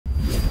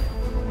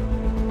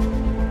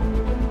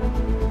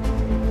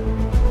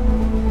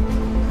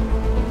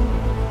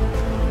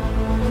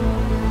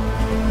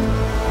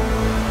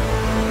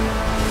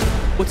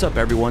What's up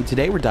everyone?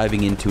 Today we're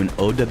diving into an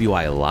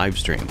OWI live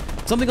stream.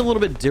 Something a little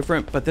bit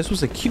different, but this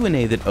was a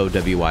Q&A that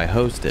OWI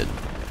hosted.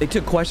 They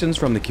took questions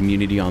from the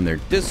community on their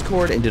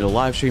Discord and did a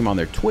live stream on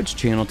their Twitch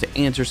channel to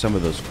answer some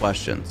of those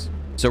questions.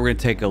 So we're going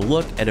to take a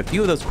look at a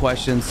few of those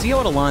questions, see how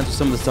it aligns with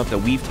some of the stuff that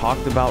we've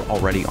talked about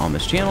already on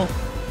this channel,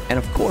 and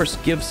of course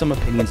give some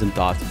opinions and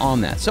thoughts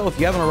on that. So if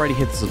you haven't already,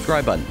 hit the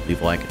subscribe button,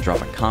 leave a like,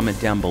 drop a comment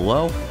down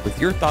below with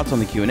your thoughts on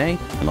the Q&A,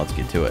 and let's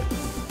get to it.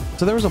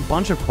 So there was a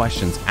bunch of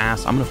questions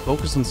asked. I'm going to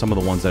focus on some of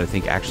the ones that I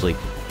think actually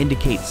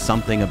indicate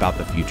something about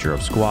the future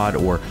of Squad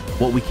or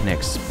what we can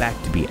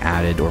expect to be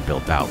added or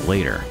built out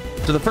later.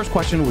 So the first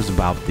question was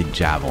about the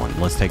Javelin.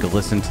 Let's take a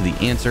listen to the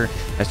answer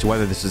as to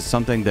whether this is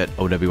something that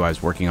OWI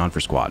is working on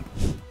for Squad.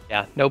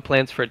 Yeah, no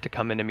plans for it to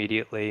come in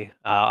immediately.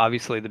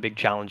 Obviously, the big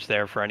challenge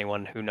there for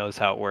anyone who knows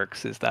how it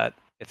works is that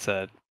it's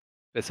a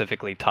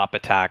specifically top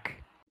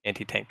attack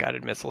anti-tank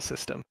guided missile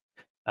system,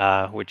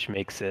 which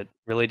makes it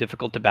really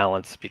difficult to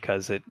balance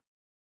because it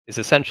is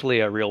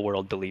essentially a real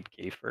world delete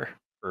key for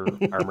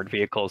armored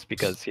vehicles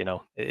because, you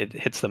know, it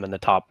hits them in the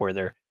top where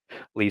they're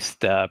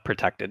least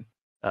protected.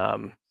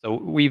 So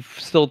we've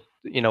still,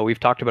 you know, we've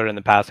talked about it in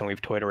the past and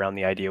we've toyed around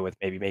the idea with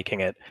maybe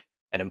making it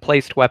an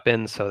emplaced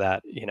weapon so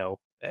that, you know,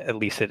 at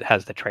least it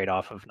has the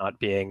trade-off of not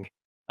being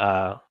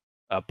a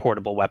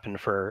portable weapon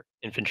for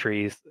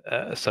infantry,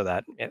 so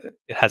that it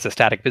has a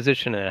static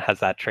position and it has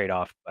that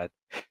trade-off. But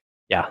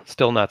yeah,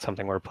 still not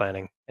something we're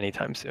planning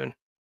anytime soon.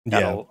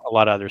 Got a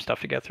lot of other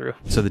stuff to get through.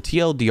 So the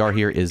TLDR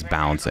here is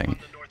balancing.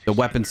 The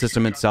weapon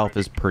system itself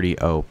is pretty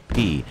OP.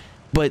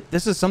 But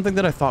this is something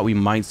that I thought we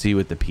might see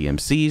with the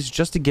PMCs,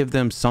 just to give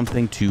them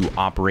something to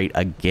operate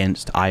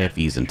against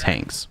IFVs and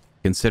tanks,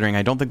 considering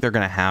I don't think they're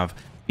going to have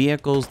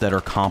vehicles that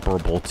are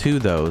comparable to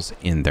those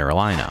in their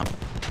lineup.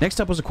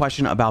 Next up was a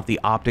question about the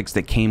optics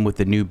that came with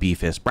the new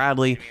BFist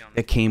Bradley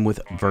that came with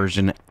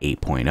version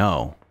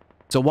 8.0.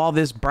 So while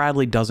this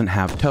Bradley doesn't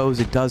have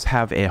toes, it does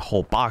have a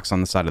whole box on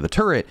the side of the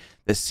turret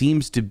that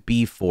seems to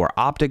be for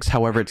optics.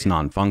 However, it's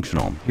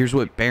non-functional. Here's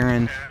what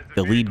Baron,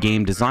 the lead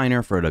game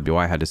designer for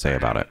OWI, had to say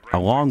about it,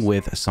 along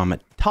with some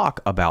talk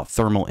about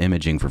thermal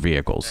imaging for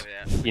vehicles.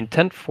 The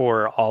intent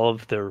for all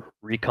of the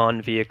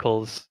recon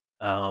vehicles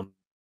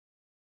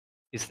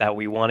is that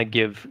we want to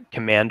give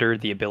Commander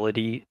the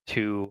ability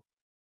to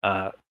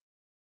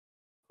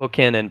hook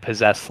in and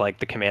possess like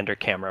the Commander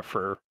camera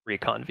for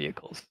recon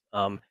vehicles.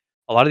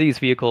 A lot of these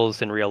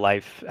vehicles in real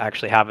life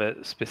actually have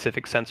a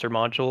specific sensor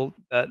module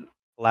that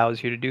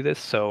allows you to do this.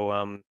 So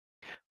on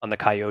the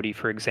Coyote,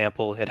 for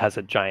example, it has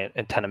a giant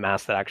antenna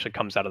mast that actually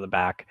comes out of the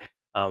back.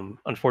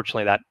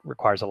 Unfortunately, that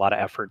requires a lot of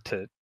effort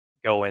to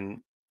go and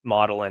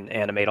model and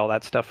animate all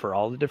that stuff for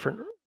all the different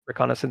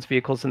reconnaissance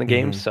vehicles in the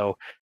game. So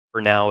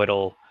for now,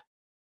 it'll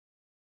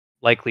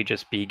likely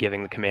just be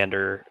giving the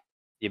Commander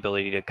the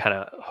ability to kind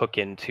of hook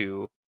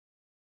into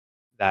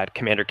that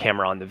Commander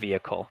camera on the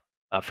vehicle.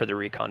 For the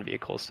recon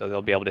vehicles, so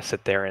they'll be able to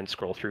sit there and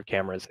scroll through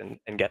cameras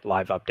and get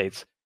live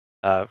updates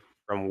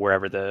from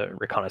wherever the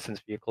reconnaissance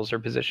vehicles are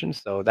positioned.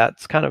 So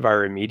that's kind of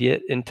our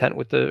immediate intent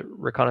with the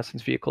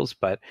reconnaissance vehicles.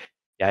 But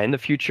yeah, in the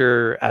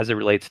future, as it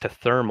relates to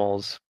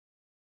thermals,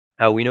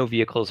 we know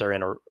vehicles are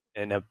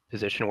in a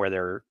position where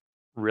they're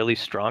really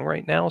strong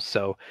right now.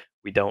 So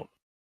we don't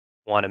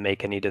want to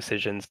make any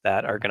decisions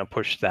that are going to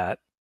push that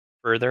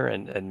further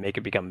and make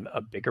it become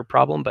a bigger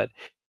problem. But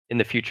in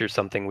the future,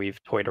 something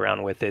we've toyed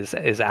around with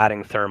is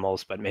adding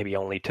thermals, but maybe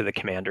only to the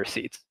Commander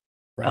seats,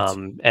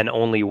 and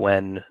only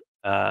when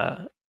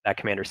that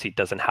Commander seat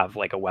doesn't have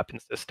like a weapon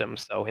system.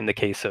 So in the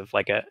case of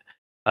like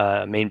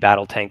a main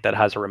battle tank that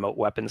has a remote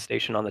weapon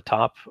station on the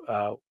top,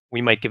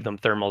 we might give them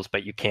thermals,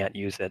 but you can't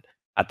use it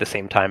at the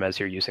same time as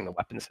you're using the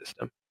weapon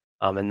system.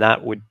 And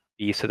that would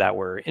be so that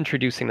we're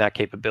introducing that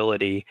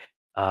capability,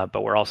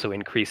 but we're also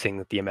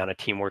increasing the amount of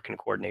teamwork and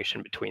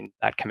coordination between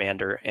that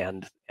Commander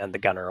and the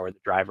gunner or the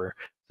driver.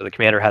 So the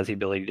Commander has the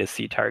ability to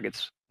see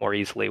targets more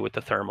easily with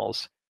the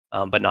thermals,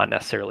 but not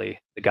necessarily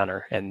the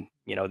gunner. And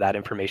you know that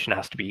information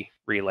has to be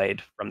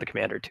relayed from the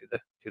Commander to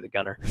the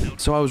gunner.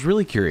 So I was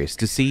really curious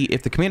to see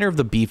if the Commander of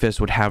the BFist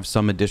would have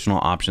some additional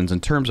options in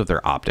terms of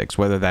their optics,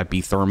 whether that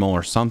be thermal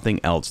or something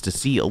else, to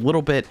see a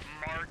little bit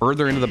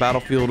further into the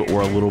battlefield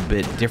or a little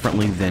bit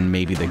differently than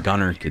maybe the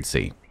gunner could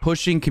see.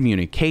 Pushing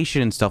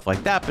communication and stuff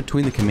like that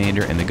between the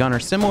Commander and the gunner,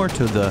 similar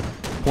to the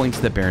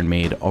points that Baron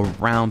made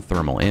around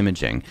thermal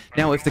imaging.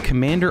 Now, if the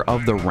Commander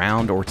of the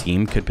round or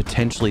team could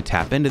potentially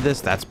tap into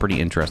this, that's pretty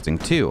interesting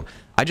too.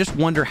 I just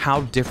wonder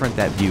how different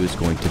that view is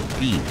going to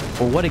be,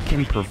 or what it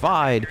can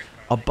provide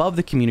above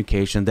the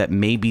communication that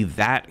maybe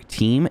that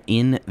team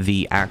in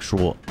the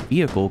actual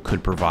vehicle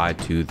could provide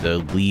to the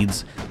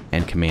leads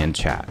and command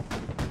chat.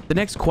 The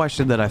next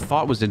question that I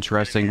thought was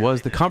interesting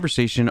was the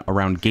conversation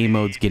around game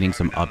modes getting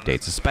some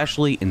updates,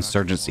 especially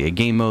Insurgency, a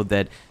game mode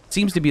that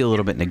seems to be a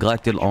little bit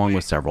neglected along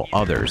with several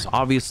others.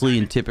 Obviously,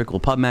 in typical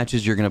pub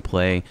matches, you're going to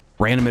play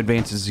random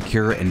advanced and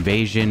secure,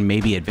 invasion,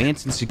 maybe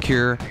advanced and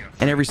secure,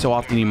 and every so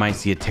often you might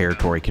see a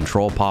territory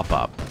control pop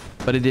up.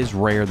 But it is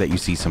rare that you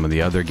see some of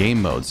the other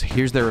game modes.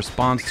 Here's their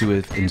response to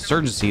if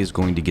Insurgency is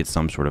going to get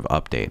some sort of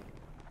update.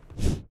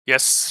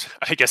 Yes,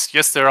 I guess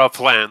yes, there are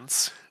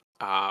plans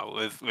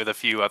with a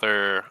few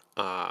other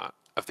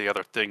of the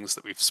other things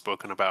that we've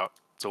spoken about.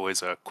 It's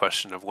always a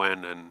question of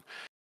when and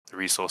the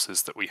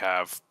resources that we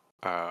have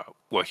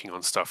working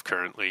on stuff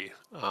currently.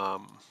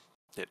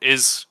 It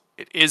is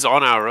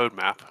on our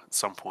roadmap at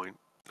some point,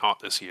 not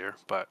this year,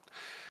 but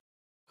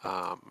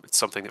it's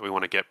something that we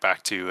want to get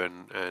back to,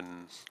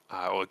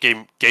 or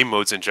game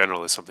modes in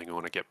general is something we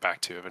want to get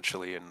back to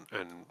eventually, and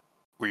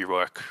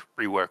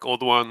rework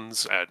old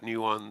ones, add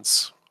new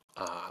ones,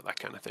 that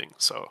kind of thing.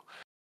 So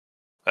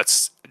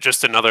that's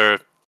just another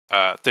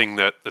thing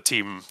that the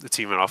team in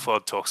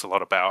Offworld talks a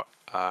lot about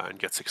and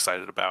gets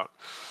excited about.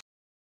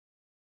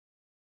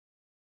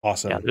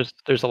 Awesome. Yeah,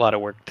 there's a lot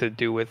of work to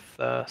do with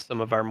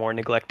some of our more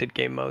neglected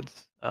game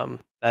modes.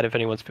 That if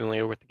anyone's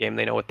familiar with the game,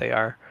 they know what they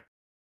are.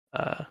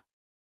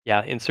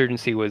 Yeah,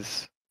 Insurgency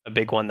was a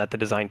big one that the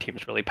design team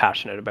is really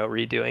passionate about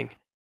redoing.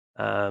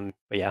 But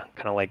yeah,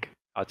 kind of like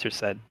Otzer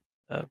said,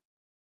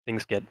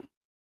 things get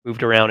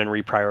moved around and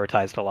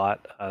reprioritized a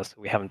lot, so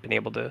we haven't been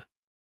able to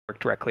work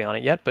directly on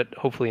it yet, but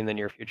hopefully in the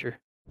near future.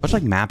 Much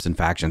like maps and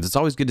factions, it's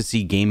always good to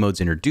see game modes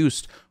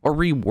introduced or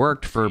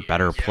reworked for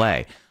better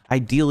play.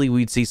 Ideally,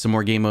 we'd see some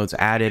more game modes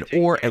added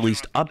or at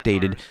least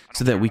updated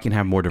so that we can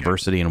have more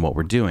diversity in what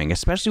we're doing,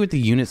 especially with the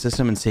unit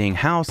system and seeing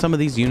how some of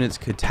these units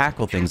could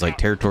tackle things like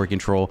territory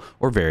control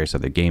or various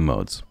other game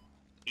modes.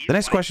 The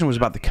next question was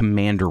about the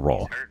commander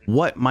role.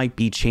 What might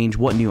be changed?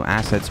 What new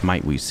assets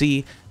might we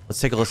see?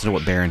 Let's take a listen to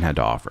what Baron had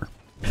to offer.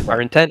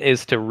 Our intent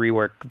is to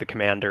rework the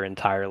commander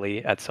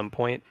entirely at some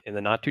point in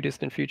the not too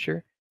distant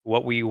future.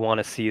 What we want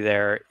to see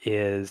there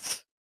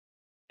is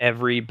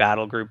every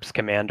battle group's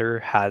commander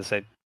has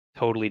a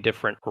totally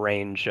different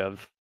range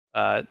of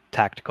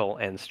tactical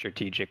and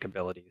strategic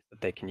abilities that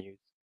they can use.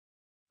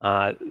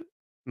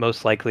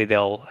 Most likely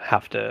they'll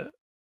have to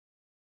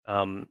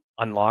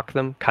unlock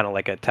them, kind of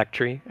like a tech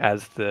tree,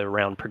 as the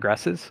round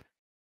progresses,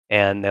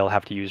 and they'll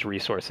have to use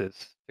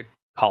resources to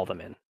call them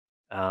in.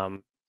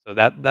 So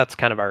that's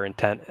kind of our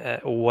intent.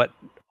 What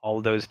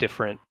all those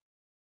different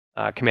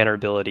commander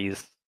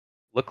abilities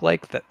look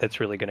like, that's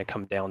really going to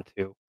come down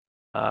to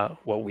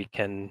what we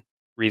can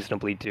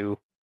reasonably do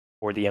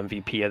for the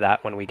MVP of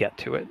that when we get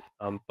to it.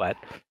 But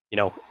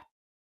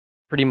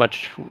pretty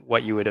much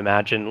what you would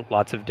imagine: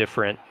 lots of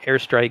different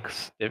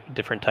airstrikes,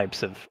 different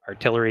types of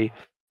artillery,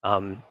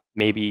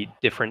 maybe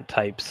different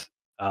types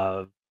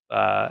of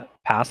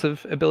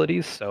passive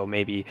abilities. So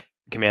maybe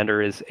the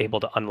commander is able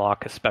to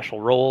unlock a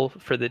special role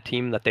for the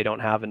team that they don't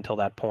have until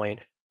that point,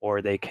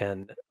 or they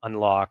can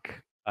unlock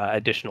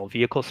additional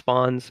vehicle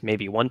spawns,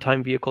 maybe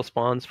one-time vehicle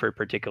spawns for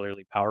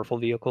particularly powerful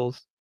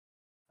vehicles,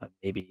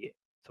 maybe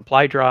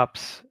supply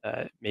drops,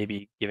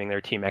 maybe giving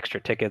their team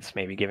extra tickets,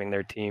 maybe giving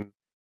their team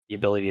the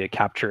ability to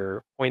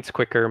capture points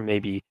quicker.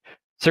 Maybe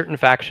certain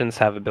factions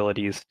have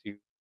abilities to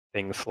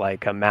things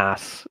like a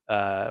mass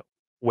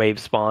wave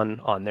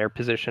spawn on their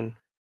position.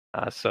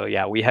 So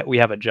yeah, we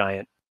have a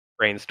giant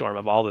brainstorm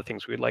of all the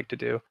things we'd like to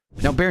do.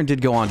 Now, Baron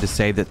did go on to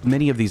say that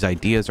many of these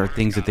ideas are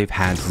things that they've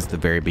had since the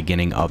very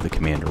beginning of the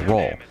commander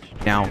role.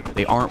 Now,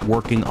 they aren't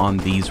working on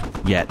these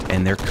yet,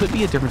 and there could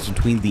be a difference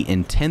between the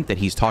intent that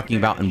he's talking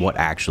about and what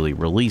actually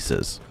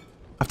releases.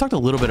 I've talked a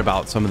little bit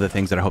about some of the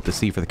things that I hope to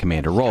see for the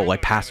commander role,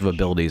 like passive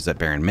abilities that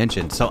Baron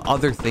mentioned. So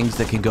other things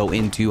that could go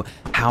into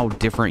how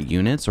different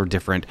units or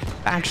different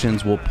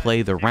factions will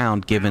play the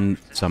round given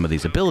some of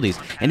these abilities,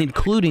 and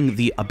including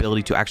the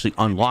ability to actually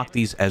unlock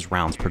these as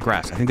rounds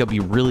progress. I think that'll be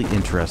really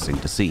interesting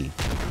to see.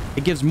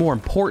 It gives more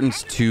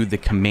importance to the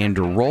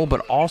commander role,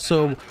 but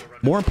also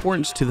more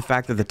importance to the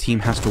fact that the team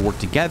has to work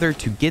together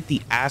to get the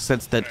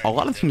assets that a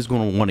lot of teams are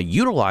going to want to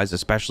utilize,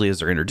 especially as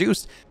they're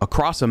introduced,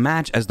 across a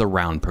match as the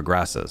round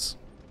progresses.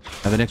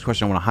 Now, the next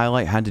question I want to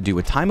highlight had to do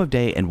with time of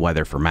day and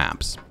weather for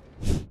maps.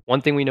 One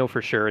thing we know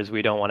for sure is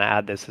we don't want to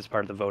add this as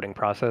part of the voting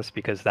process,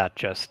 because that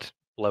just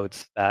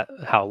bloats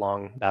how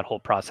long that whole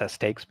process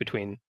takes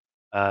between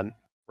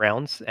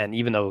rounds. And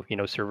even though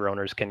server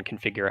owners can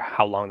configure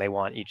how long they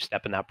want each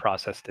step in that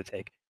process to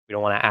take, we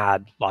don't want to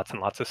add lots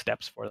and lots of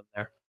steps for them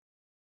there.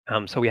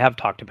 So we have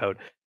talked about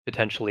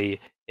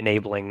potentially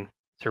enabling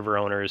server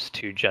owners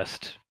to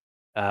just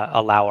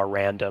allow a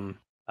random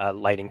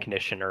lighting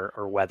condition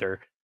or weather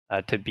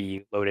to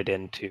be loaded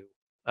into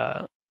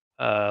a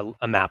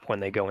map when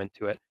they go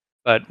into it.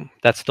 But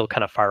that's still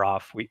kind of far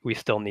off. We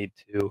still need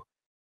to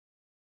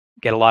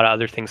get a lot of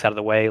other things out of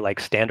the way, like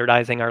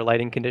standardizing our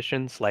lighting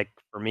conditions. Like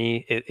for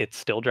me, it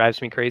still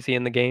drives me crazy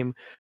in the game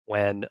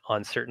when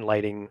on certain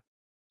lighting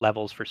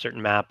levels for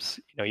certain maps,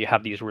 you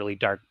have these really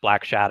dark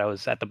black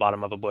shadows at the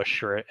bottom of a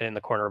bush or in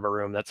the corner of a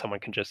room that someone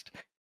can just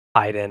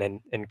hide in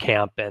and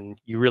camp, and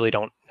you really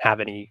don't have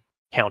any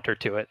counter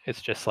to it.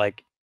 It's just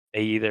like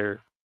they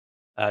either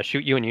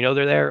shoot you and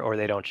they're there, or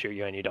they don't shoot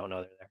you and you don't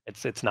know they're there.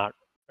 It's not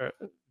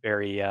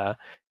very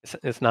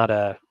it's not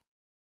a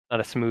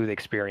smooth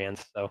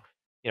experience. So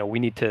we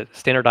need to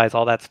standardize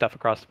all that stuff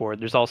across the board.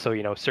 There's also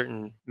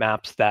certain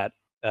maps that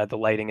the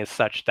lighting is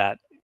such that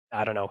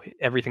I don't know,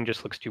 everything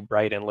just looks too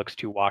bright and looks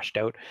too washed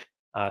out.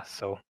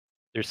 So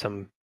there's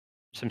some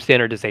some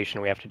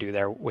standardization we have to do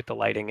there with the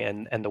lighting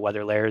and the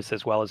weather layers,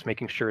 as well as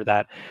making sure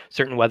that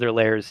certain weather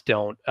layers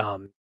don't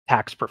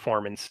tax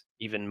performance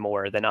even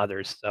more than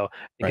others. So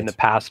I think in the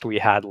past we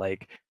had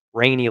like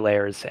rainy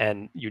layers,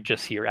 and you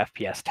just see your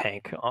FPS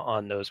tank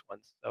on those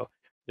ones. So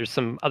there's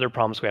some other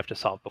problems we have to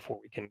solve before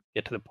we can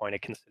get to the point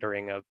of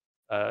considering of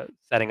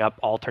setting up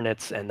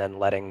alternates and then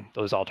letting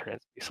those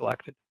alternates be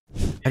selected.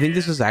 I think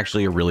this is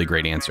actually a really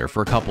great answer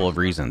for a couple of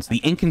reasons.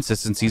 The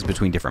inconsistencies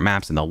between different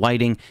maps and the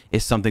lighting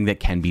is something that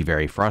can be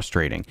very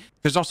frustrating.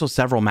 There's also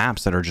several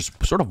maps that are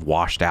just sort of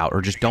washed out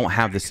or just don't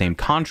have the same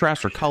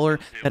contrast or color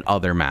that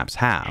other maps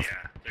have.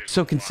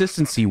 So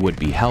consistency would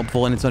be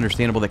helpful, and it's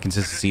understandable that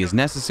consistency is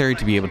necessary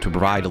to be able to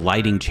provide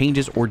lighting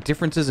changes or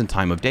differences in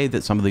time of day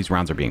that some of these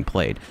rounds are being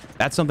played.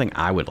 That's something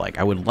I would like.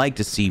 I would like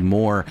to see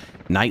more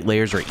night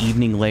layers or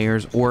evening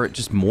layers or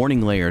just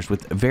morning layers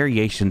with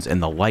variations in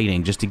the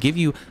lighting, just to give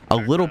you a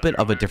little bit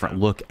of a different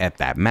look at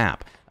that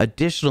map.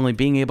 Additionally,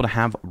 being able to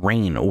have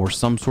rain or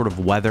some sort of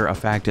weather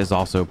effect is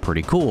also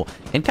pretty cool,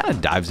 and kind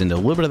of dives into a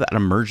little bit of that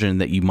immersion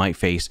that you might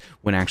face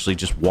when actually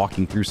just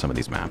walking through some of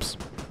these maps.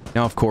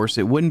 Now, of course,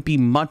 it wouldn't be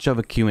much of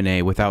a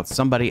Q&A without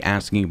somebody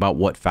asking about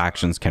what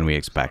factions can we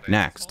expect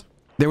next.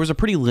 There was a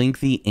pretty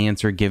lengthy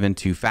answer given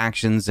to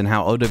factions and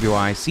how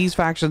OWI sees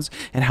factions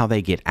and how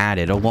they get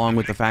added, along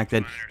with the fact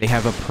that they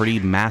have a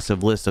pretty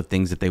massive list of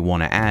things that they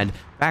want to add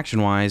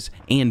faction-wise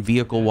and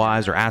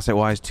vehicle-wise or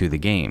asset-wise to the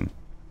game.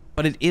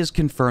 But it is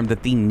confirmed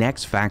that the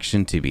next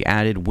faction to be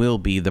added will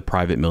be the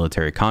private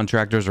military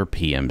contractors, or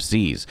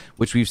PMCs,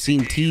 which we've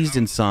seen teased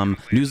in some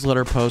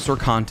newsletter posts or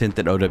content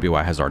that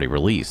OWI has already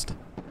released.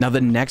 Now,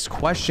 the next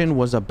question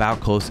was about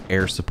close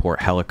air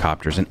support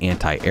helicopters and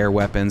anti-air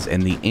weapons,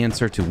 and the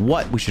answer to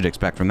what we should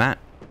expect from that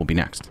will be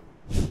next.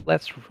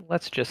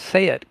 Let's just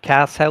say it.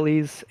 CAS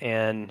helis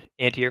and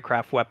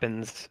anti-aircraft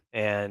weapons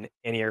and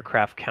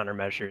anti-aircraft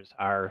countermeasures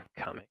are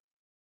coming.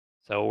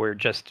 So we're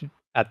just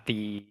at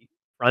the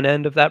front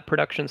end of that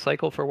production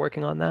cycle for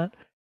working on that.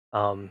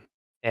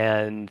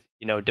 And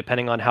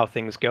depending on how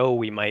things go,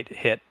 we might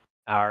hit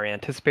our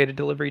anticipated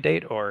delivery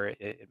date, or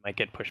it might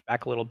get pushed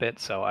back a little bit.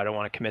 So I don't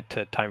want to commit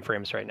to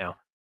timeframes right now,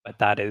 but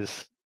that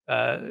is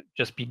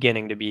just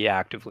beginning to be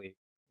actively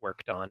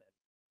worked on.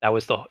 That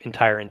was the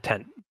entire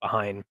intent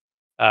behind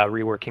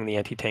reworking the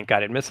anti-tank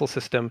guided missile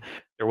system.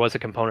 There was a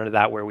component of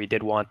that where we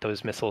did want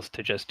those missiles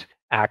to just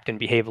act and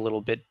behave a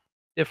little bit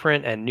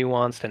different and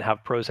nuanced and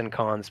have pros and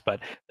cons, but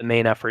the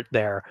main effort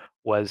there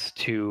was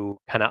to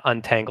kind of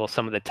untangle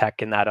some of the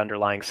tech in that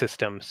underlying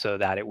system so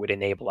that it would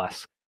enable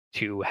us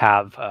to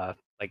have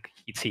like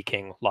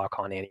heat-seeking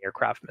lock-on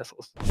anti-aircraft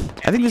missiles.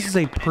 I think this is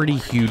a pretty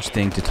huge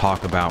thing to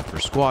talk about for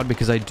Squad,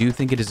 because I do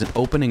think it is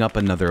opening up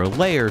another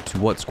layer to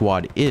what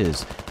Squad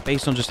is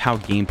based on just how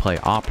gameplay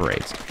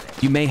operates.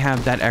 You may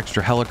have that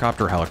extra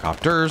helicopter or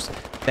helicopters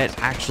that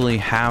actually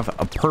have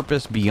a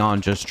purpose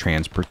beyond just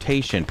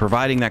transportation,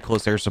 providing that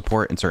close air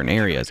support in certain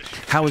areas.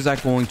 How is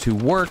that going to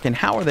work, and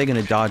how are they going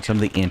to dodge some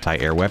of the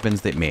anti-air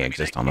weapons that may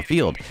exist on the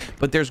field?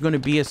 But there's going to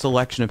be a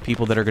selection of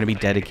people that are going to be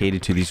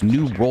dedicated to these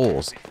new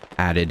roles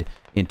added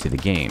into the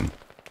game.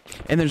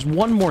 And there's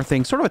one more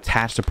thing sort of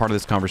attached to part of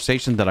this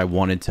conversation that I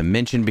wanted to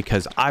mention,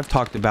 because I've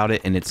talked about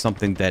it and it's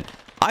something that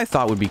I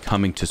thought would be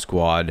coming to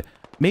Squad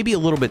maybe a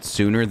little bit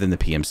sooner than the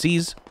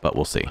PMCs, but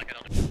we'll see.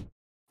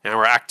 And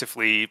we're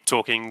actively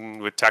talking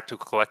with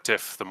Tactical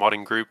Collective, the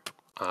modding group,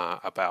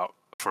 about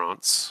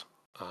France.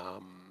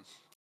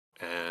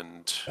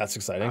 And that's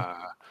exciting.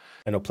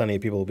 I know plenty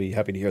of people will be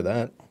happy to hear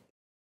that.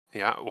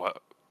 Yeah,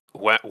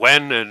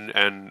 when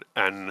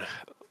and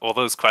all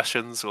those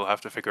questions we'll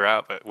have to figure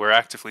out, but we're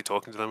actively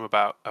talking to them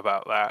about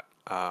that,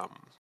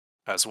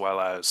 as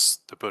well as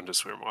the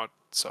Bundeswehr mod.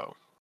 So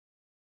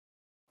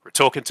we're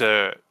talking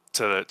to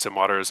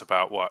modders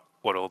about what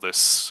all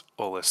this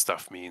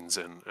stuff means,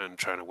 and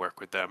trying to work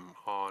with them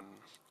on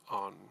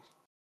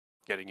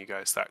getting you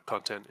guys that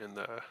content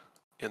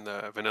in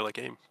the vanilla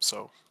game.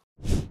 So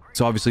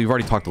obviously, we've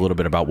already talked a little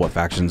bit about what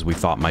factions we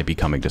thought might be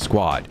coming to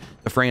Squad.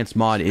 The France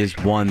mod is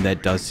one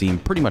that does seem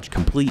pretty much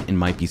complete and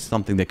might be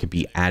something that could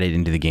be added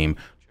into the game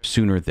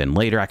sooner than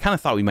later. I kind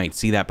of thought we might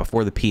see that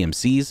before the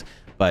PMCs,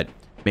 but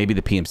maybe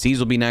the PMCs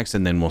will be next,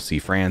 and then we'll see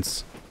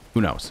France.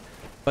 Who knows?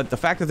 But the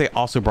fact that they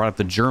also brought up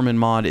the German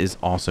mod is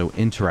also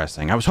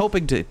interesting. I was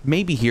hoping to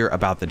maybe hear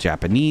about the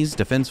Japanese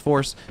Defense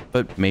Force,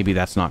 but maybe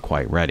that's not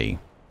quite ready.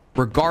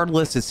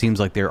 Regardless, it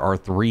seems like there are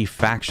 3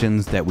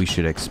 factions that we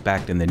should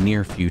expect in the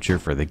near future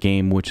for the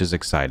game, which is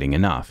exciting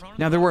enough.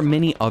 Now, there were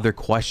many other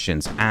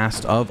questions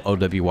asked of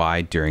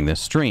OWI during this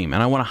stream,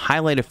 and I want to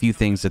highlight a few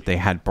things that they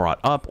had brought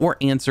up or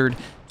answered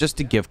just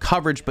to give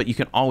coverage, but you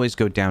can always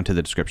go down to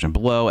the description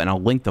below, and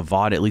I'll link the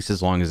VOD at least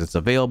as long as it's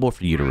available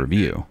for you to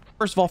review.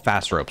 First of all,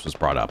 fast ropes was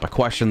brought up, a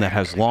question that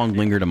has long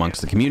lingered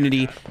amongst the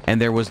community, and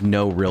there was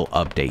no real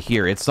update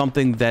here. It's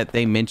something that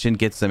they mentioned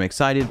gets them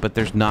excited, but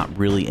there's not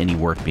really any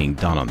work being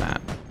done on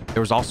that.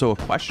 There was also a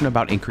question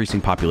about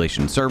increasing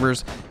population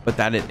servers, but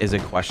that is a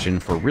question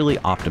for really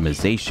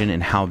optimization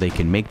and how they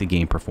can make the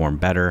game perform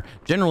better,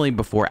 generally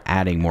before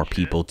adding more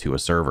people to a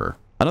server.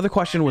 Another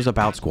question was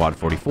about Squad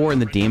 44 and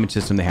the damage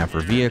system they have for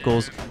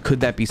vehicles.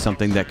 Could that be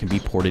something that can be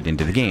ported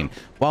into the game?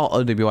 While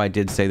OWI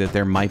did say that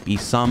there might be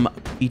some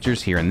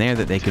features here and there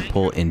that they could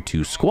pull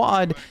into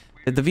Squad,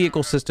 that the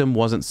vehicle system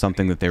wasn't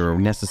something that they were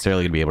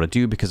necessarily going to be able to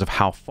do because of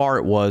how far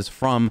it was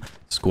from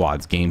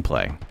Squad's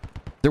gameplay.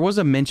 There was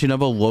a mention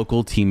of a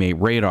local teammate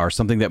radar,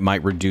 something that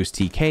might reduce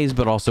TKs,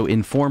 but also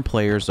inform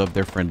players of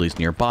their friendlies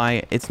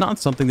nearby. It's not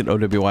something that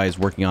OWI is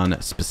working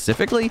on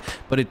specifically,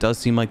 but it does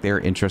seem like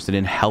they're interested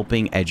in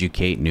helping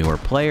educate newer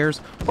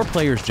players, or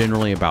players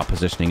generally, about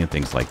positioning and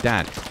things like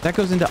that. That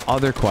goes into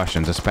other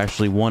questions,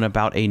 especially one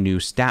about a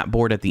new stat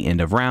board at the end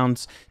of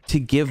rounds,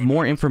 to give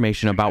more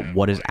information about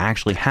what is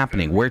actually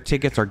happening, where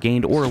tickets are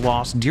gained or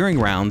lost during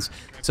rounds,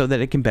 so that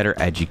it can better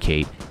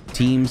educate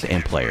teams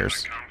and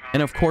players.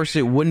 And of course,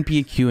 it wouldn't be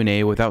a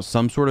Q&A without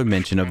some sort of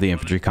mention of the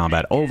infantry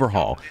combat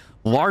overhaul.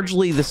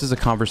 Largely, this is a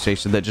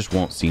conversation that just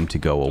won't seem to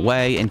go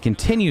away and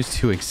continues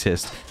to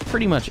exist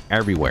pretty much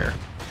everywhere.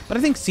 But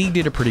I think C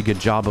did a pretty good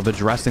job of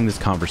addressing this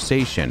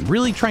conversation,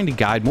 really trying to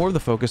guide more of the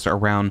focus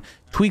around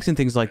tweaks and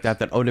things like that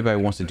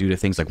OWI wants to do to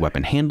things like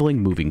weapon handling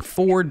moving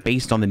forward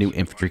based on the new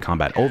infantry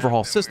combat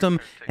overhaul system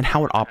and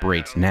how it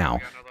operates now.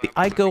 The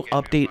ICO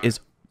update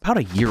is about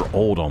a year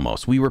old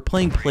almost. We were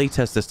playing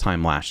playtest this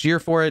time last year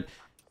for it.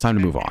 Time to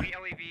move on.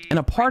 And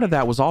a part of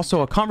that was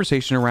also a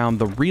conversation around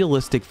the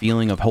realistic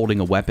feeling of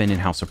holding a weapon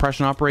and how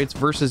suppression operates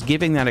versus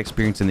giving that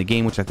experience in the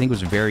game, which I think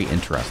was very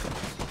interesting.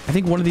 I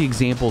think one of the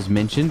examples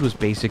mentioned was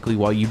basically,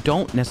 while you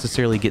don't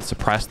necessarily get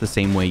suppressed the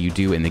same way you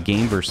do in the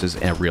game versus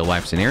in a real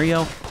life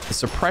scenario, the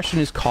suppression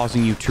is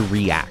causing you to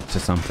react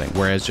to something,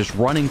 whereas just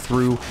running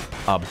through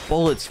a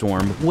bullet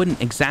storm wouldn't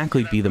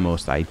exactly be the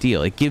most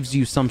ideal. It gives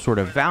you some sort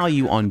of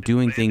value on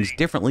doing things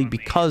differently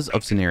because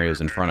of scenarios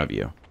in front of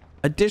you.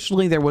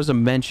 Additionally, there was a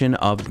mention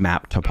of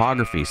map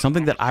topography,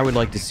 something that I would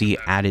like to see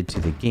added to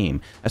the game,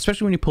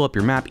 especially when you pull up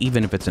your map,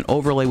 even if it's an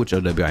overlay, which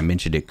OWI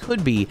mentioned it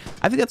could be.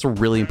 I think that's a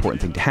really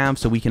important thing to have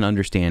so we can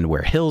understand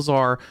where hills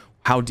are,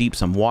 how deep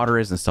some water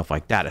is and stuff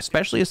like that,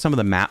 especially as some of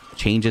the map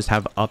changes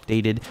have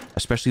updated,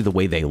 especially the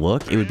way they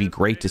look. It would be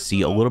great to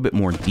see a little bit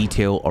more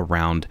detail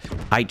around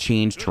height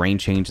change, terrain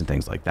change, and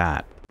things like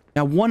that.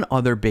 Now, one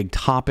other big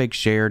topic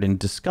shared and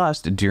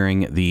discussed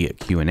during the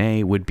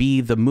Q&A would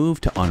be the move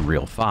to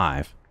Unreal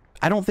 5.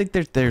 I don't think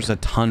there's a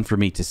ton for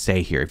me to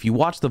say here. If you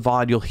watch the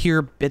VOD, you'll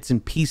hear bits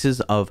and pieces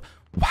of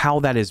how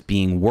that is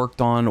being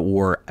worked on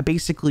or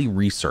basically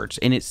researched.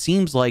 And it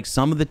seems like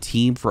some of the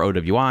team for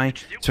OWI,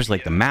 especially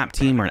like the map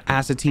team or an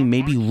asset team,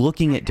 may be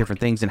looking at different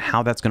things and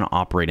how that's going to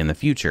operate in the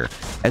future,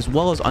 as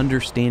well as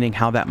understanding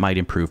how that might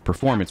improve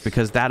performance,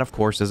 because that, of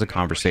course, is a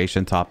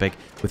conversation topic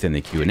within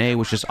the Q&A,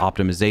 which is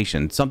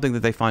optimization, something that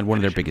they find one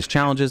of their biggest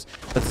challenges,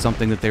 but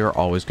something that they are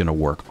always going to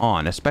work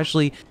on,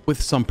 especially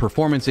with some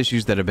performance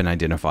issues that have been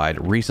identified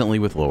recently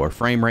with lower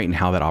frame rate and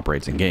how that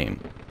operates in game.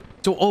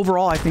 So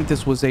overall, I think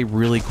this was a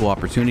really cool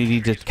opportunity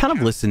to kind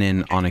of listen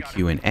in on a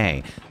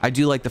Q&A. I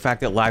do like the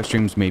fact that live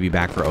streams may be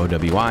back for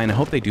OWI, and I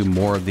hope they do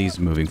more of these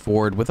moving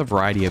forward with a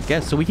variety of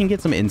guests so we can get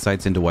some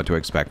insights into what to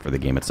expect for the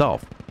game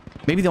itself.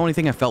 Maybe the only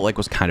thing I felt like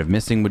was kind of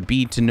missing would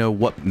be to know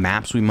what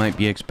maps we might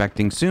be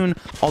expecting soon,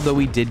 although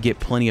we did get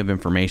plenty of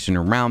information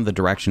around the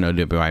direction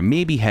OWI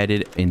may be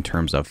headed in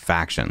terms of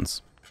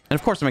factions. And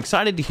of course, I'm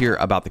excited to hear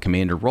about the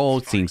commander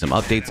role, seeing some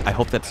updates. I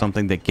hope that's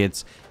something that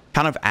gets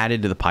kind of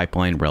added to the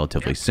pipeline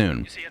relatively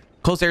soon.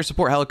 Close air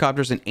support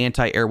helicopters and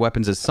anti-air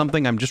weapons is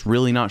something I'm just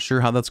really not sure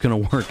how that's going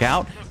to work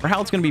out or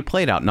how it's going to be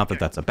played out. Not that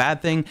that's a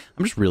bad thing,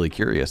 I'm just really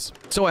curious.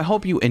 So I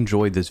hope you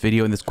enjoyed this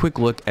video and this quick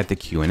look at the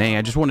Q&A.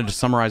 I just wanted to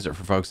summarize it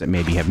for folks that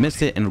maybe have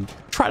missed it and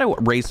try to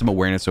raise some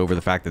awareness over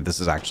the fact that this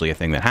is actually a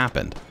thing that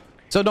happened.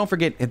 So don't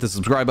forget, hit the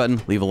subscribe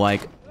button, leave a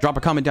like, drop a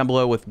comment down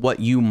below with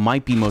what you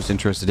might be most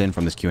interested in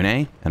from this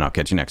Q&A, and I'll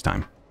catch you next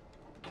time.